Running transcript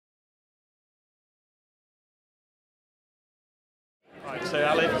So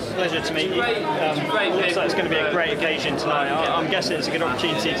Aled, pleasure to meet you. Looks like it's going to be a great occasion tonight. I'm guessing it's a good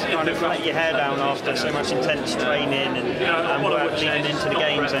opportunity to kind of let your hair down after so much intense training and work leading into the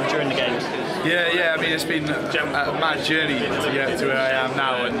games and during the games. Yeah. I mean, it's been a mad journey to get to where I am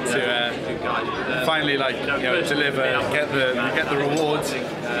now and to finally, deliver, get the rewards.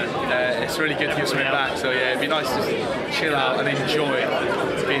 It's really good to give something back. So yeah, it'd be nice to chill out and enjoy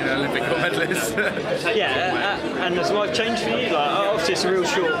being an Olympic gold medalist. And has life changed for you? Obviously, it's a real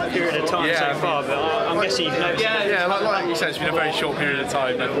short period of time so far, but I'm guessing you've noticed. Yeah, like you said, it's been a very short period of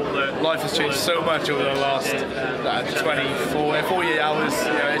time, and life has changed so much over the last 48 hours.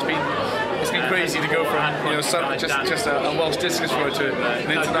 It's been crazy to go from just a Welsh discus thrower to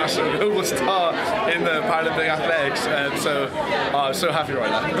an international global star in the Paralympic athletics. I'm so happy right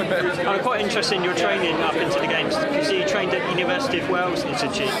now. I'm quite interested in your training up into the games because you trained at University of Wales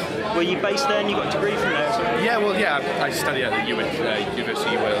Institute. Were you based there and you got a degree from there? I study at the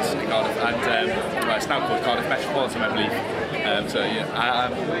University of Wales in Cardiff, and it's now called Cardiff Metropolitan, I believe.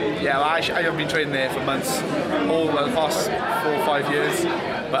 I have been training there for months, all the past 4 or 5 years.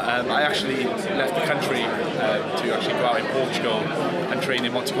 But I actually left the country to actually go out in Portugal and train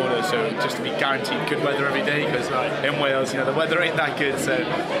in Montegordo, so just to be guaranteed good weather every day, because in Wales, the weather ain't that good. So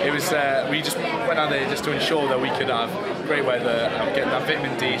it was we just went out there just to ensure that we could have great weather, getting that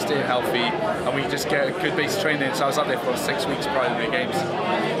vitamin D, staying healthy, and we just get a good base of training. So I was out there for 6 weeks prior to the games.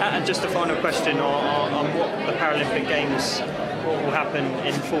 And just a final question on what the Paralympic Games. What will happen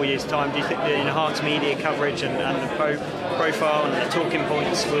in 4 years' time? Do you think the enhanced media coverage and the profile and the talking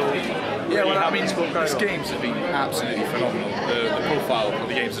points will these games have been absolutely phenomenal. The profile of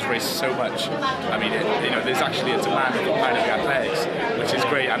the games has raised so much. I mean, there's actually a demand for Paralympic athletics, which is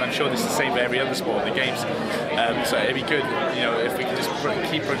great, and I'm sure this is the same for every other sport. The games, so it'd be good, if we can just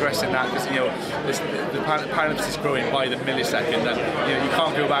keep progressing that, because the Paralympics is growing by the millisecond, and you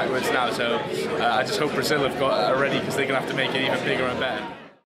can't go backwards now. So I just hope Brazil are ready, because they're going to have to make it even bigger and better.